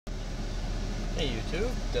Hey YouTube,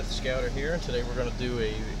 Death Scouter here, and today we're going to do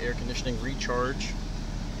a air conditioning recharge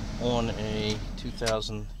on a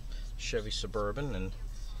 2000 Chevy Suburban. And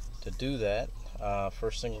to do that,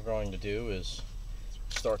 first thing we're going to do is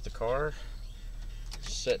start the car,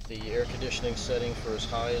 set the air conditioning setting for as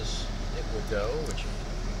high as it will go, which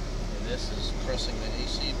in this is pressing the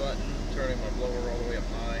AC button, turning my blower all the way up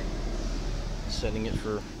high, setting it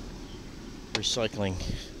for recycling.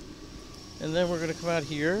 And then we're going to come out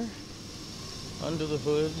here under the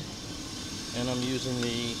hood, and I'm using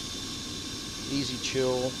the Easy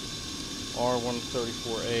Chill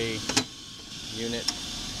R134A unit.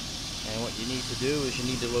 And what you need to do is you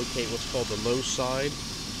need to locate what's called the low side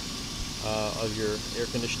of your air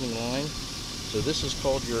conditioning line. So this is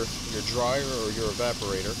called your dryer or your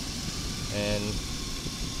evaporator, and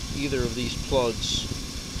either of these plugs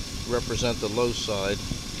represent the low side.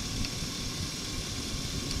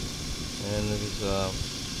 And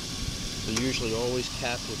they're usually always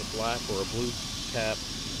capped with a black or a blue cap.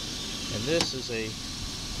 And this is a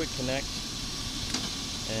quick connect,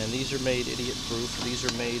 and these are made idiot proof. These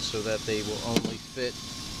are made so that they will only fit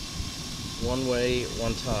one way at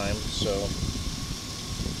one time, so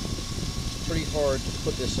it's pretty hard to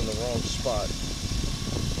put this in the wrong spot,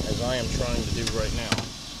 as I am trying to do right now.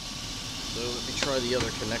 So let me try the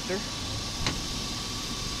other connector.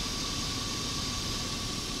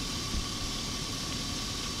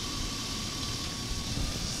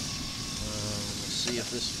 See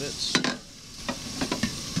if this fits,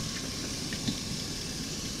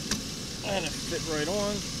 and it fit right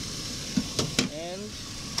on. And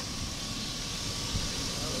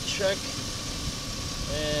I will check,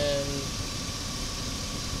 and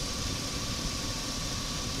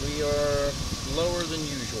we are lower than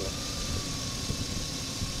usual,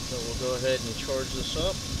 so we'll go ahead and charge this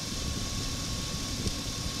up,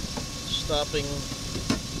 stopping,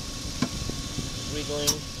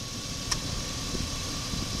 wiggling.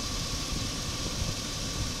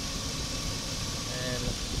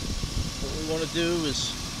 What we want to do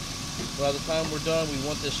is, by the time we're done, we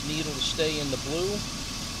want this needle to stay in the blue.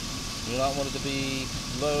 We do not want it to be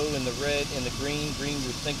low in the red and the green. Green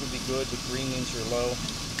we think would be good, but green means you're low.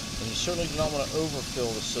 And you certainly do not want to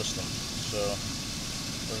overfill the system. So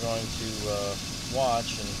we're going to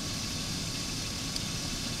watch and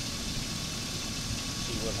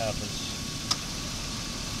see what happens.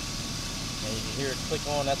 And you can hear it click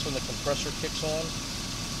on. That's when the compressor kicks on.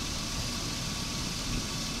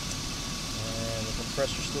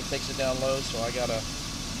 Compressor still takes it down low, so I got a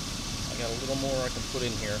little more I can put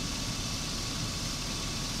in here.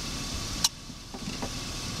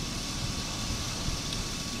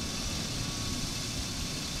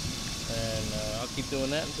 And I'll keep doing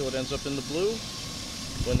that until it ends up in the blue,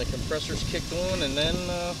 when the compressor's kicked on, and then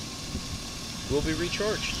we'll be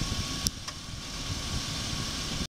recharged.